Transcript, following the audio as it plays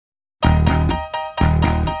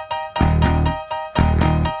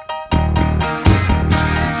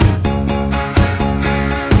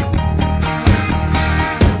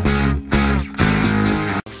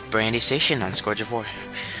Brandy Station on Scourge of War.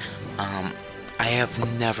 I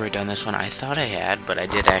have never done this one. I thought I had, but I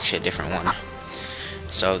did actually a different one.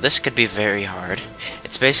 So this could be very hard.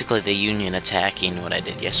 It's basically the Union attacking what I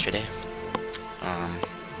did yesterday.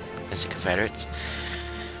 As the Confederates.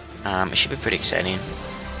 It should be pretty exciting.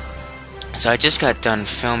 So I just got done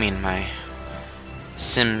filming my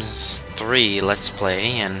Sims 3 Let's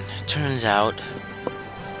Play, and it turns out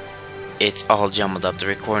it's all jumbled up. The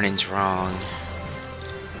recording's wrong.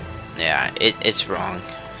 Yeah, it's wrong.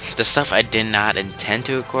 The stuff I did not intend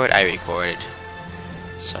to record, I recorded.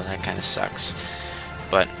 So that kind of sucks.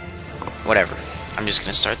 But, whatever. I'm just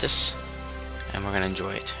going to start this, and we're going to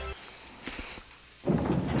enjoy it.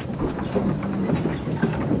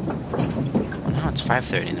 Well, now it's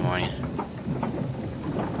 5:30 in the morning.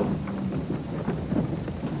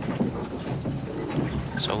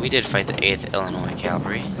 So we did fight the 8th Illinois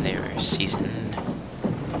Cavalry. They were seasoned.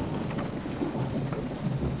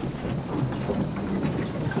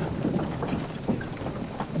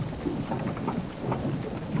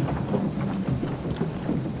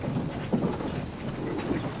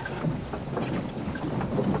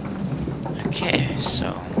 Okay,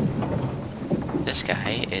 so this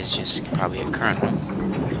guy is just probably a colonel.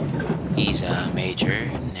 He's a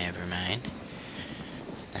major, never mind.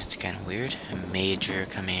 That's kind of weird. A major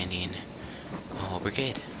commanding a whole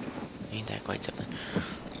brigade. Ain't that quite something?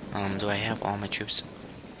 Do I have all my troops?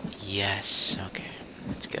 Yes, okay,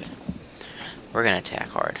 that's good. We're gonna attack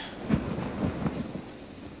hard.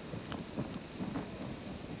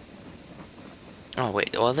 Oh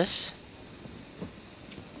wait, all this?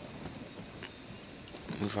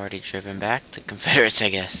 We've already driven back the Confederates, I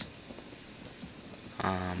guess.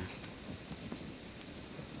 I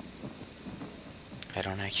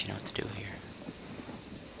don't actually know what to do here.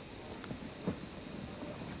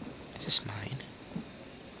 Is this mine?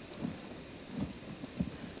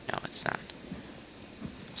 No, it's not.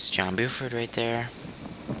 It's John Buford right there.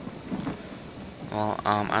 Well,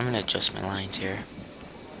 I'm gonna adjust my lines here.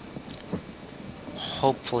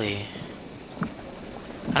 Hopefully,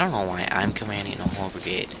 I don't know why I'm commanding a whole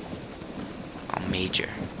brigade. A major.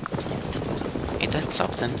 Ain't that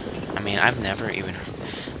something? I mean, I've never even...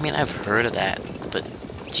 I mean, I've heard of that, but...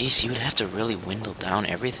 Geez, you would have to really dwindle down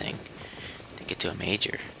everything to get to a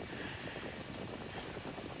major.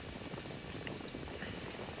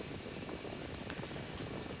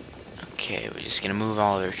 Okay, we're just gonna move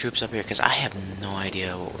all of our troops up here, because I have no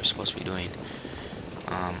idea what we're supposed to be doing.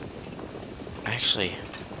 Actually,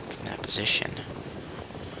 from that position...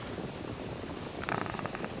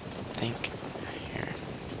 think here.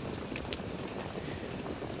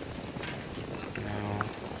 No,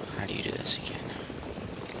 how do you do this again?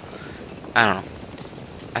 I don't know.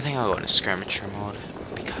 I think I'll go into skirmisher mode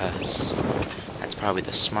because that's probably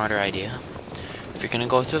the smarter idea. If you're gonna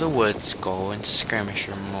go through the woods, go into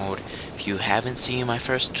skirmisher mode. If you haven't seen my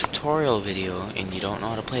first tutorial video and you don't know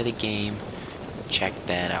how to play the game, check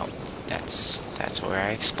that out. That's where I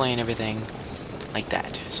explain everything like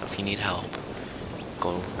that. So if you need help,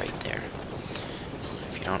 go right there.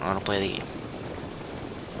 If you don't know how to play the game.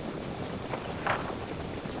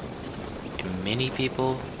 And many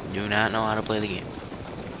people do not know how to play the game.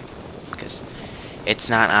 Because it's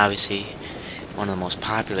not obviously one of the most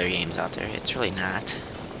popular games out there. It's really not.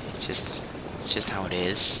 It's just how it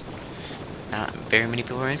is. Not very many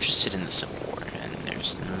people are interested in the Civil War, and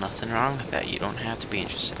there's nothing wrong with that. You don't have to be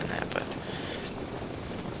interested in that, but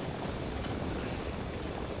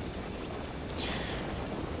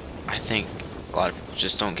I think a lot of people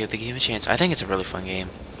just don't give the game a chance. I think it's a really fun game,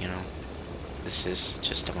 you know. This is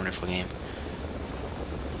just a wonderful game.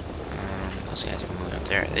 Those guys are moving up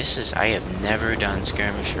there. I have never done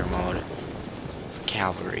skirmisher mode for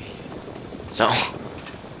cavalry. So,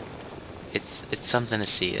 it's something to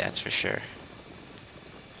see, that's for sure.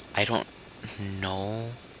 I don't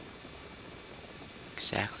know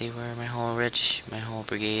exactly where my whole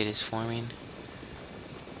brigade is forming.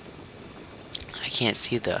 I can't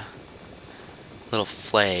see the little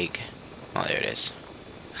flag. Oh, there it is.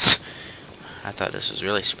 I thought this was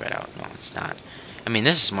really spread out. No, it's not. I mean,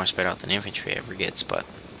 this is more spread out than infantry ever gets, but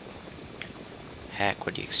heck,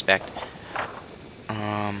 what do you expect?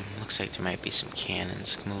 Looks like there might be some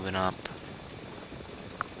cannons moving up.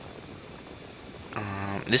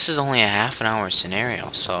 This is only a half an hour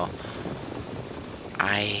scenario, so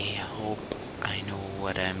I hope I know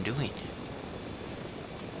what I'm doing.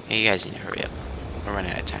 Hey, you guys need to hurry up. We're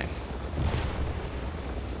running out of time.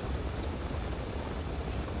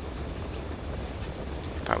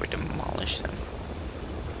 Probably demolish them.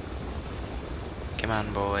 Come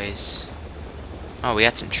on, boys. Oh, we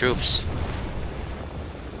got some troops.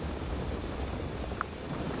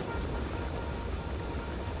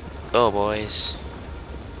 go, boys.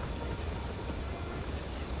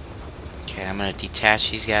 Okay, I'm gonna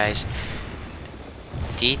detach these guys.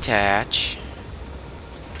 Detach.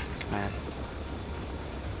 Come on.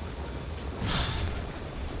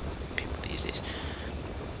 People these days.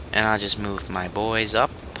 And I'll just move my boys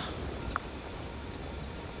up.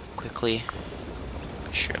 Quickly.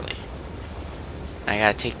 Surely. I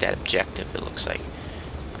gotta take that objective, it looks like.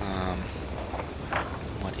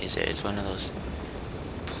 What is it? It's one of those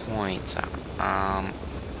points.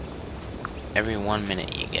 Every 1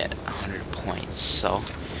 minute you get 100 points. So,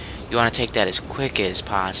 you want to take that as quick as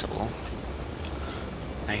possible.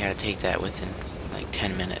 I gotta take that within like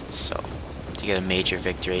 10 minutes, so to get a major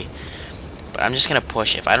victory. But I'm just gonna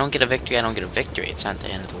push. If I don't get a victory, I don't get a victory. It's not the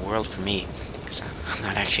end of the world for me, because I'm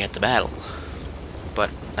not actually at the battle.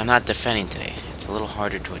 But I'm not defending today. It's a little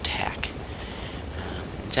harder to attack.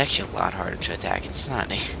 It's actually a lot harder to attack. It's not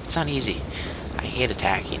easy. I hate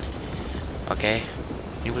attacking. Okay?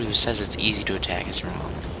 Anybody who says it's easy to attack is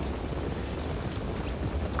wrong.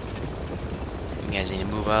 You guys need to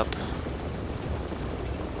move up.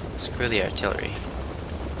 Screw the artillery.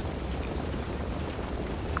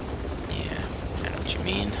 Yeah, I know what you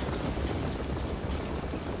mean.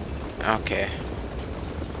 Okay.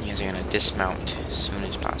 You guys are gonna dismount as soon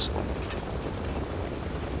as possible.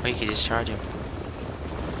 Or you could just charge him.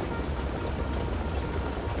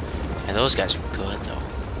 And those guys are good, though.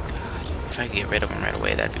 God, if I could get rid of them right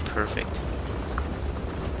away, that'd be perfect.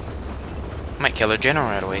 Might kill their general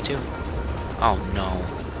right away, too. Oh, no.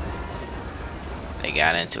 They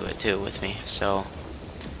got into it, too, with me. So,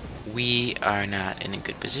 we are not in a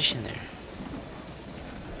good position there.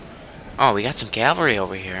 Oh, we got some cavalry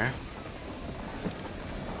over here.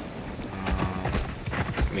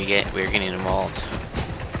 We're getting involved.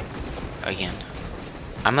 Again.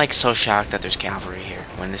 I'm like so shocked that there's cavalry here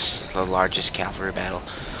when this is the largest cavalry battle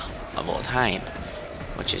of all time,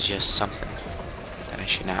 which is just something that I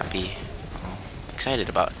should not be excited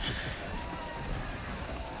about.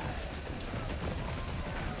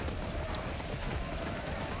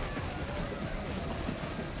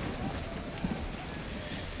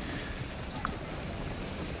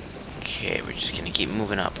 Okay, we're just gonna keep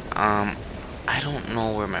moving up. I don't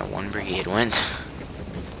know where my one brigade went, to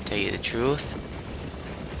tell you the truth.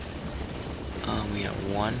 We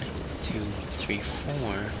have 1, 2, 3, 4.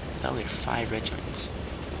 I thought we had 5 regiments.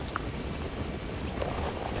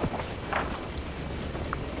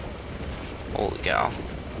 Holy cow.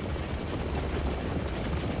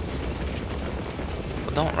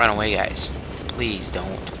 Well, don't run away, guys. Please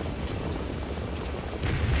don't.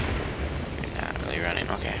 You're not really running,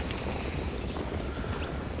 okay.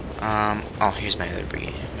 Oh, here's my other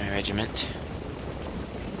brigade, my regiment.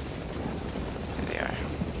 There they are.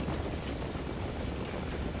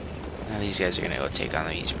 Now these guys are gonna go take on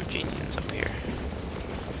these Virginians up here.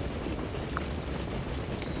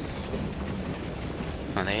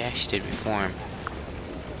 Oh, they actually did reform.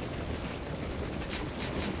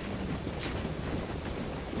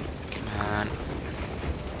 Come on.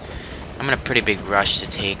 I'm in a pretty big rush to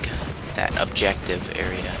take that objective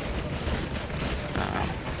area.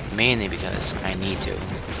 Mainly because I need to.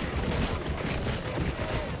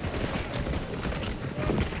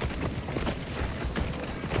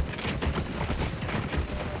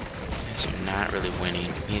 These are not really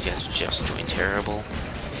winning. These guys are just doing terrible.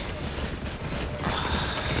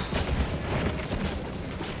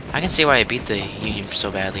 I can see why I beat the Union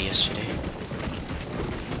so badly yesterday.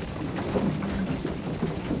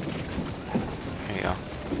 There we go.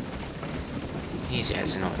 These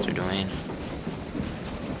guys know what they're doing.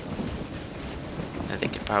 They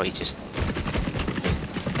could probably just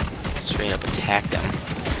straight up attack them.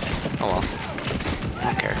 Oh well. I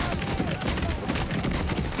don't care.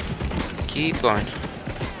 Keep going.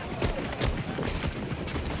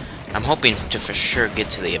 I'm hoping to for sure get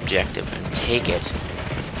to the objective and take it.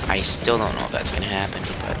 I still don't know if that's going to happen,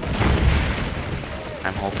 but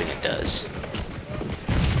I'm hoping it does.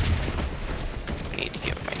 I need to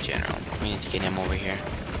get my general. We need to get him over here.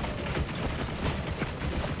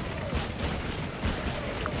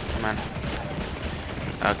 Come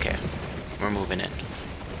on. Okay. We're moving in.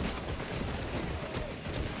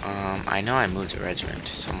 I know I moved a regiment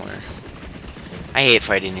somewhere. I hate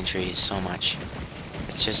fighting in trees so much.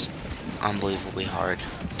 It's just unbelievably hard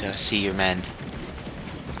to see your men.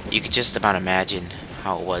 You could just about imagine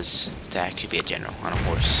how it was to actually be a general on a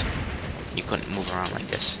horse. You couldn't move around like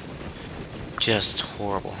this. Just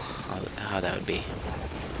horrible how that would be.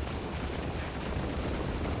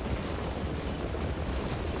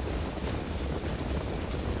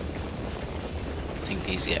 I think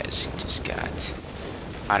these guys just got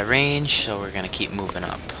out of range, so we're gonna keep moving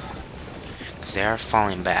up. Because they are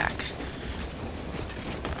falling back.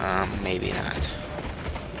 Maybe not.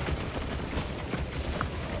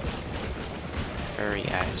 Hurry,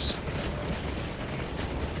 guys.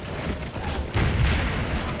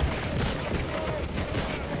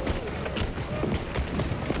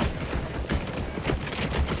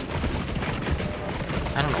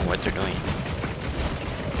 I don't know what they're doing.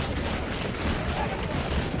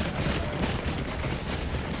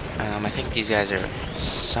 I think these guys are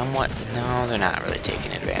somewhat... No, they're not really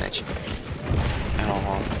taking advantage at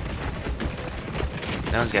all.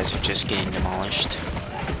 Those guys are just getting demolished.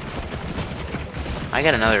 I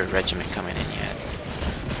got another regiment coming in yet.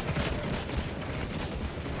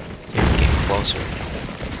 They're getting closer.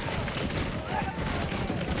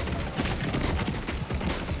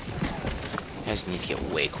 You guys need to get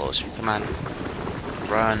way closer. Come on.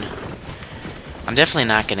 Run. I'm definitely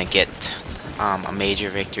not going to get a major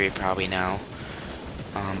victory probably now.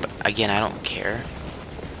 But again, I don't care.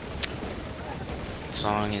 As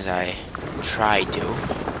long as I try to.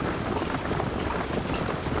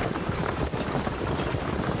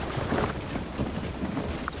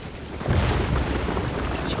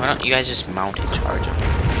 So why don't you guys just mount and charge them?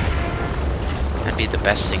 That'd be the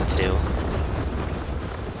best thing to do.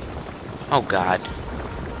 Oh god.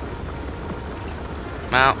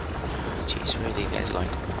 Mount. Jeez, where are these guys going?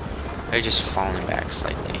 They're just falling back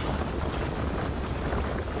slightly.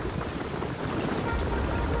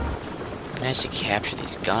 Nice to capture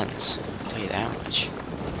these guns, I'll tell you that much.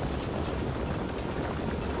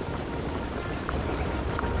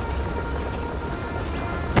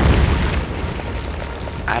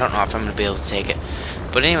 I don't know if I'm going to be able to take it.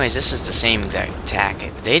 But anyways, this is the same exact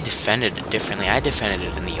attack. They defended it differently. I defended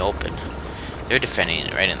it in the open. They're defending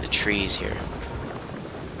it right in the trees here.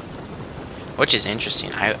 Which is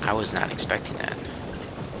interesting. I was not expecting that.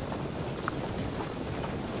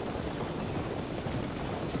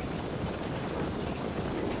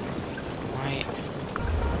 Why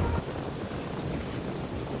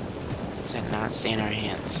does that not stay in our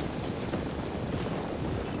hands?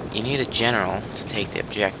 You need a general to take the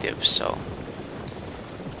objective, so...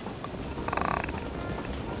 Are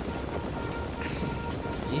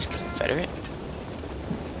these Confederate?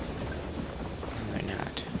 No, they're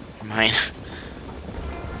not. They're mine.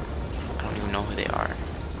 I don't even know who they are.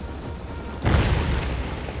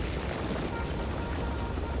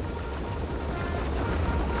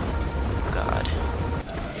 Oh god.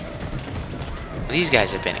 Well, these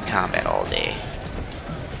guys have been in combat all day.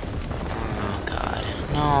 Oh god.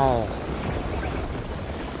 No.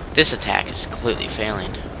 This attack is completely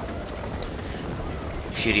failing.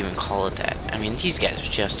 If you'd even call it that. I mean, these guys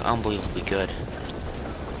are just unbelievably good.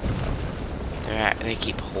 They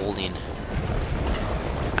keep holding.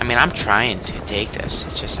 I mean, I'm trying to take this.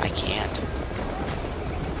 It's just I can't.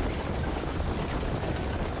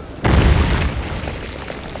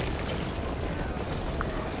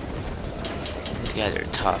 These guys are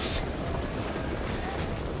tough.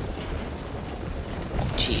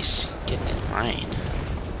 Oh, jeez. Get in line.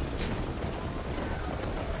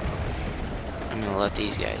 I'm gonna let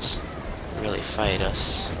these guys really fight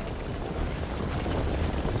us.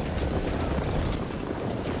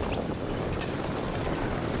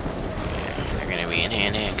 Be in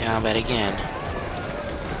hand-to-hand combat again.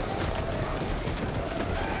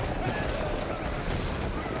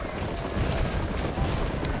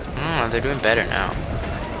 Oh, they're doing better now.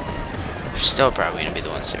 They're still probably gonna be the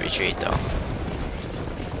ones to retreat, though.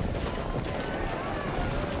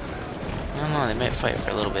 I don't know, they might fight for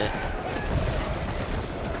a little bit.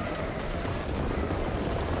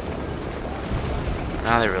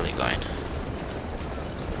 Now they're really going.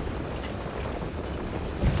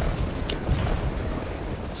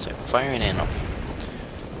 Start firing in them.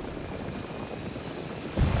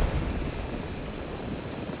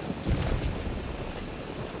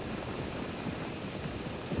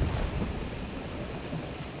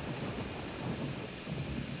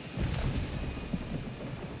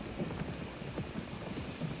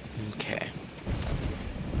 Okay.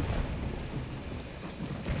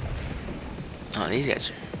 Oh, these guys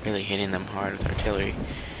are really hitting them hard with artillery.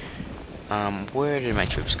 Where did my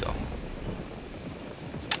troops go?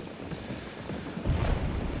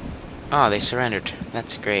 Oh, they surrendered.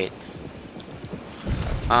 That's great.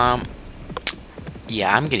 Yeah,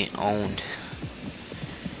 I'm getting owned.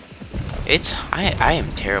 I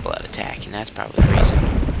am terrible at attacking. That's probably the reason.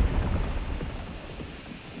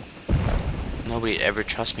 Nobody'd ever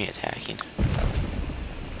trust me attacking.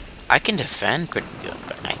 I can defend pretty good,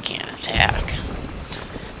 but I can't attack.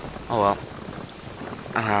 Oh well.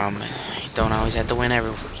 You don't always have to win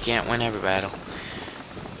you can't win every battle.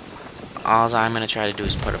 All I'm gonna try to do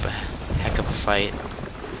is put up a heck of a fight.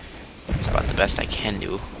 It's about the best I can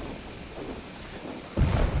do. You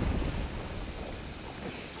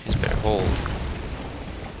guys better hold.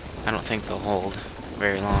 I don't think they'll hold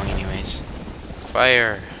very long anyways.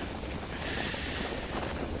 Fire!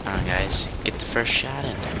 Come on, guys. Get the first shot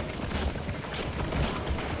in.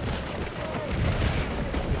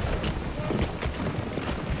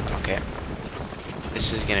 Okay.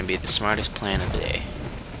 This is gonna be the smartest plan of the day.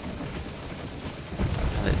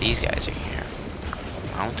 Now that these guys are here,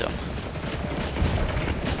 mount them.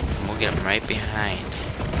 And we'll get them right behind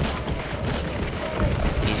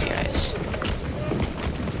these guys.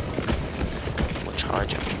 We'll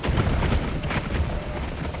charge them.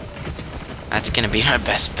 That's gonna be my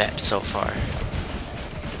best bet so far.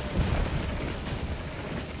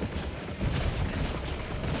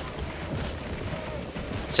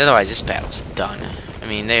 So otherwise, this battle's done. I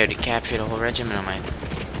mean, they already captured a whole regiment of mine.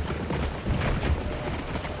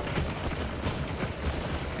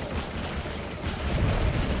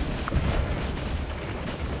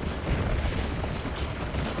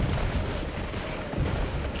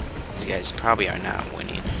 These guys probably are not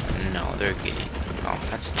winning. No, they're getting... Oh,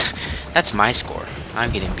 that's my score.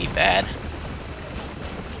 I'm getting beat bad.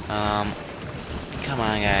 Come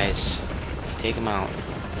on, guys. Take them out.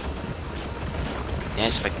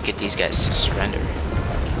 Nice if I could get these guys to surrender.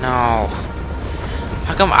 No.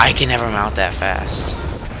 How come I can never mount that fast?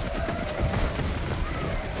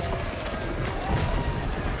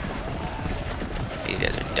 These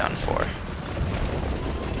guys are done for.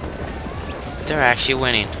 They're actually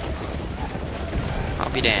winning. I'll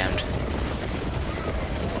be damned.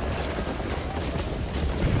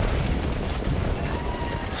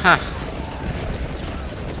 Huh.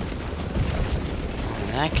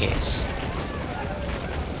 In that case.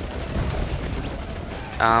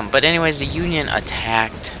 But anyways, the Union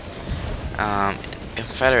attacked.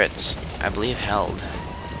 Confederates, I believe, held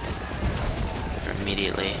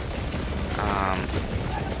immediately.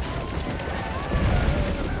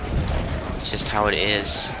 Just how it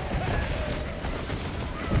is.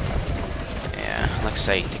 Yeah, looks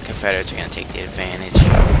like the Confederates are gonna take the advantage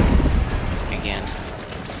again.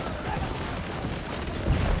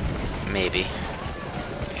 Maybe.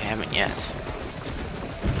 They haven't yet.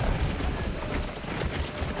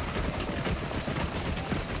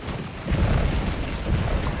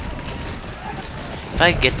 If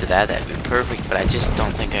I could get to that, that'd be perfect, but I just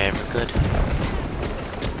don't think I ever could.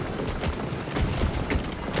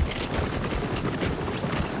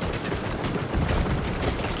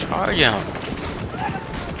 Charge him!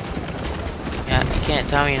 Yeah, you can't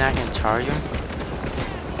tell me you're not gonna charge him?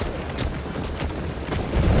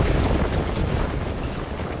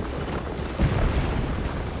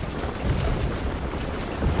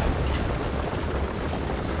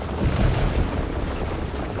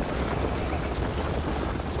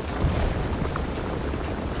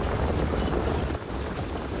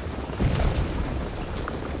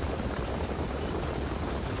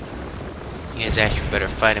 You guys actually better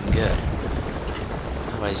fight him good.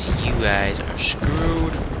 Otherwise, you guys are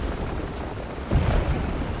screwed.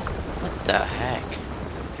 What the heck?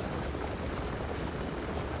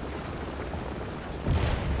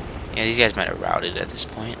 Yeah, these guys might have routed at this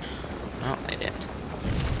point. No, they didn't.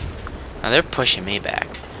 Now they're pushing me back.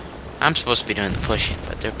 I'm supposed to be doing the pushing,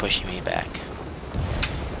 but they're pushing me back.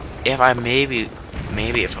 If I maybe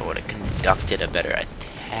if I would have conducted a better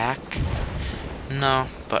attack. No,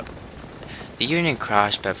 but the Union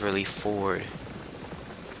crossed Beverly Ford.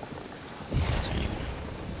 These guys aren't even...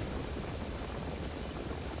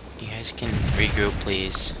 You guys can regroup,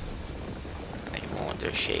 please. They won't,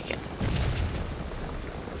 they're shaking.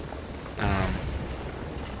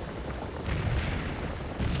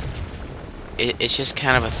 It's just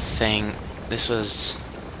kind of a thing. This was...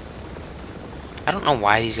 I don't know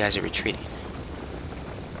why these guys are retreating.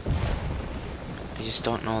 I just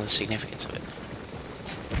don't know the significance of it.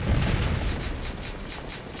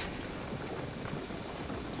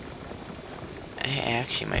 I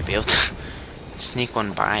actually might be able to sneak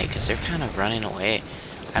one by because they're kind of running away.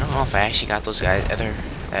 I don't know if I actually got those guys,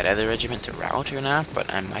 that other regiment to rout or not,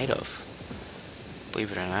 but I might have.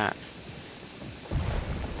 Believe it or not.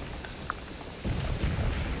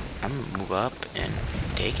 I'm gonna move up and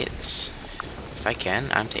take it. If I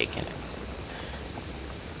can, I'm taking it.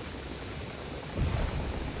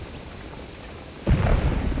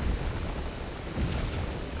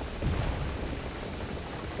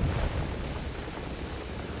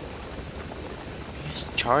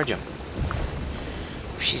 Just charge them.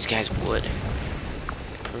 Wish these guys would.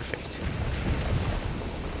 Perfect.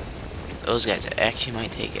 Those guys actually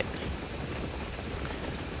might take it.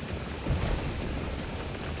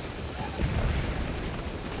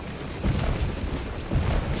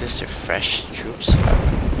 this their fresh troops?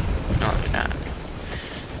 No, they're not.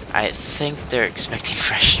 I think they're expecting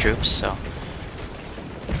fresh troops, so...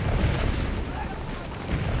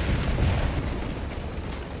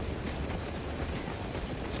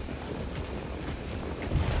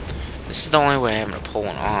 This is the only way I'm gonna pull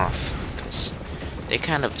one off, because they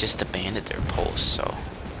kind of just abandoned their post, so...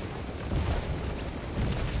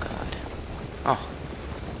 God. Oh.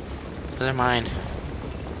 Those are mine.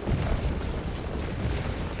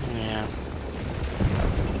 Yeah.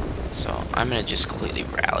 So, I'm gonna just completely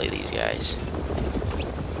rally these guys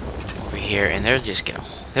over here, and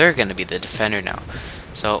they're gonna be the defender now.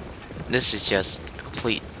 So, this is just a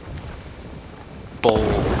complete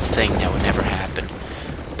bold thing that would never happen.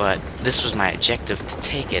 But this was my objective, to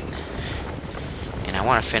take it, and I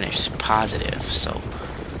want to finish positive, so,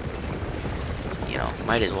 you know,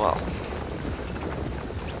 might as well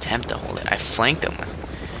attempt to hold it. I flanked them,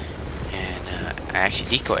 and I actually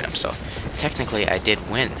decoyed them, so technically I did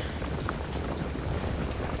win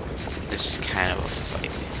this kind of a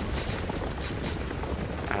fight.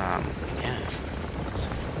 Yeah, so,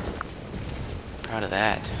 proud of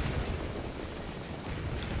that.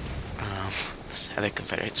 Other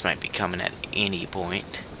Confederates might be coming at any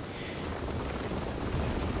point,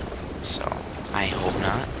 so I hope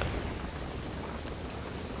not, but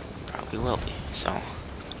probably will be. So,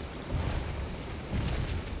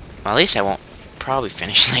 well, at least I won't probably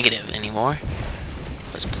finish negative anymore.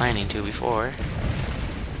 I was planning to before.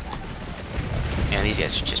 Yeah, these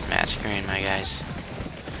guys are just massacring my guys.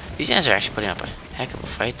 These guys are actually putting up a heck of a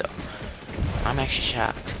fight, though. I'm actually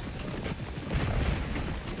shocked.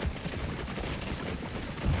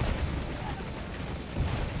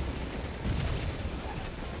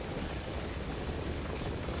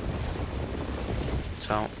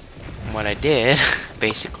 So, what I did,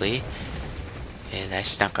 basically, is I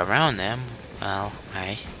snuck around them while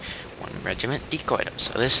my one regiment decoyed them.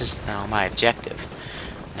 So this is now my objective.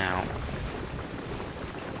 Now,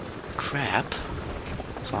 crap.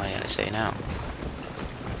 That's all I gotta say now.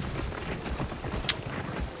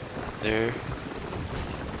 Their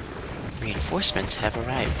reinforcements have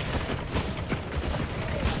arrived.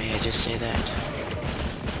 May I just say that?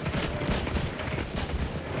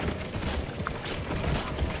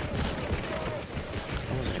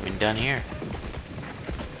 Done here.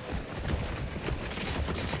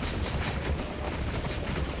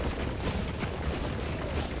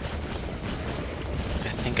 I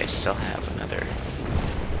think I still have another.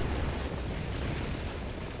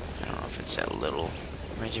 I don't know if it's that little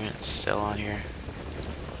regiment still on here.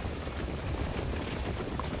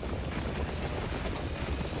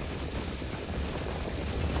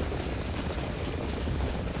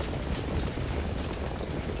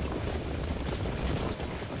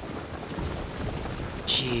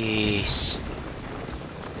 Jeez.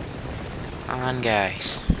 Come on,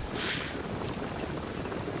 guys.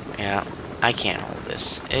 Yeah, I can't hold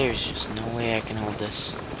this. There's just no way I can hold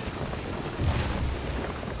this.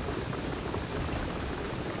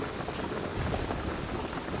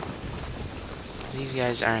 These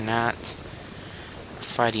guys are not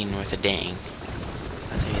fighting worth a dang.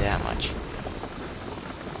 I'll tell you that much.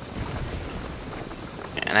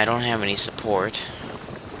 And I don't have any support.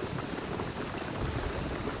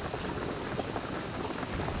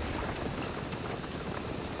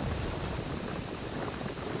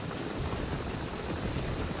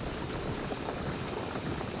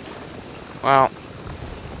 Well,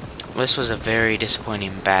 this was a very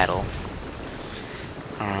disappointing battle.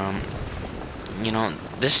 You know,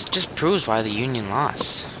 this just proves why the Union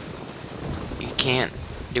lost. You can't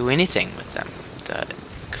do anything with them. The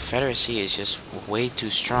Confederacy is just way too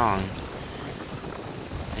strong.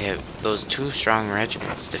 They have those two strong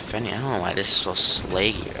regiments defending. I don't know why this is so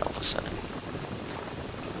slaggy all of a sudden.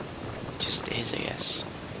 It just is, I guess.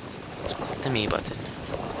 Let's click the me button.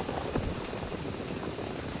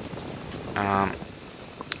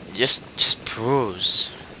 Just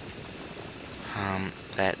proves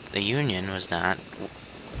that the Union was not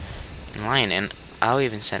in line, and I'll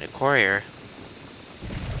even send a courier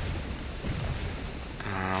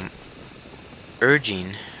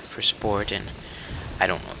urging for support, and I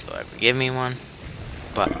don't know if they'll ever give me one,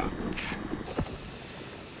 but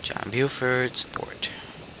John Buford support.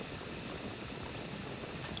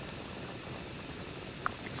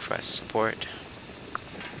 Request support.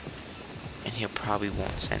 And he probably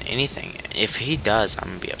won't send anything. If he does, I'm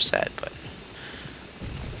gonna be upset, but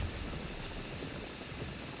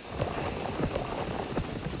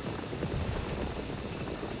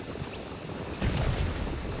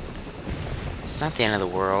it's not the end of the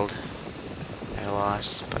world that I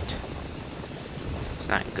lost, but it's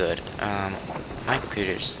not good. My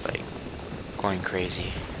computer's like going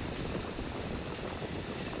crazy.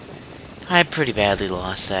 I pretty badly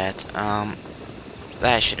lost that.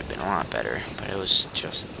 That should have been a lot better, but it was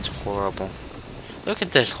just horrible. Look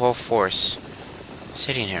at this whole force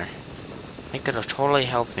sitting here. They could have totally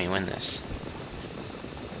helped me win this.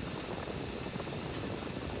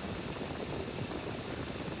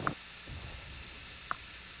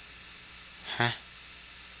 Huh?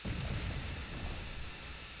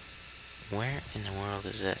 Where in the world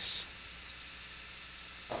is this?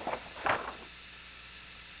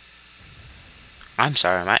 I'm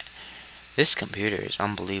sorry, this computer is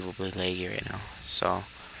unbelievably laggy right now, so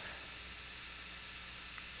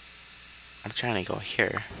I'm trying to go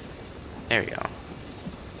here. There we go.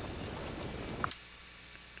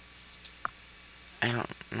 I don't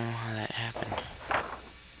know how that happened.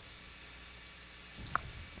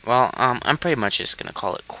 Well, I'm pretty much just gonna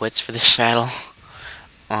call it quits for this battle.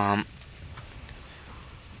 I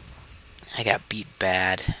got beat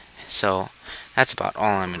bad, so that's about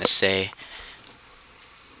all I'm gonna say.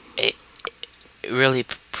 It really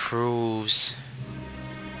proves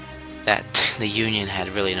that the Union had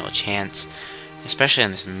really no chance, especially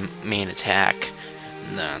on this main attack.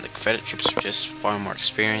 The Confederate troops were just far more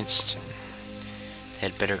experienced. They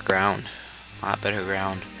had better ground, a lot better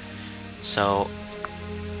ground. So,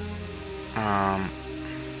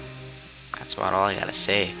 that's about all I gotta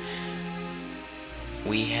say.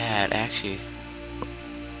 We had actually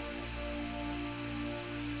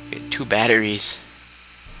 2 batteries.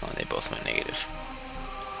 Oh, they both went negative.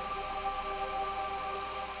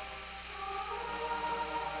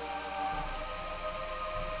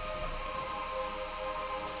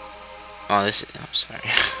 Oh, this is... I'm sorry.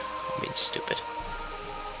 I'm being stupid.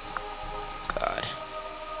 God.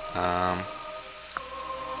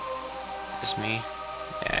 Is this me?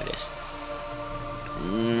 Yeah, it is.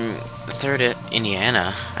 The 3rd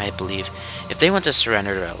Indiana, I believe. If they went to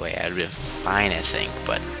surrender that way, I'd have been fine, I think,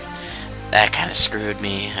 but that kind of screwed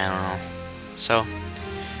me. I don't know. So,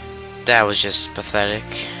 that was just pathetic.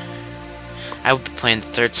 I will be playing the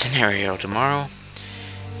 3rd scenario tomorrow.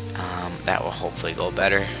 That will hopefully go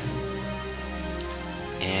better.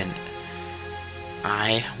 And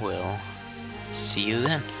I will see you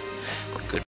then. Good.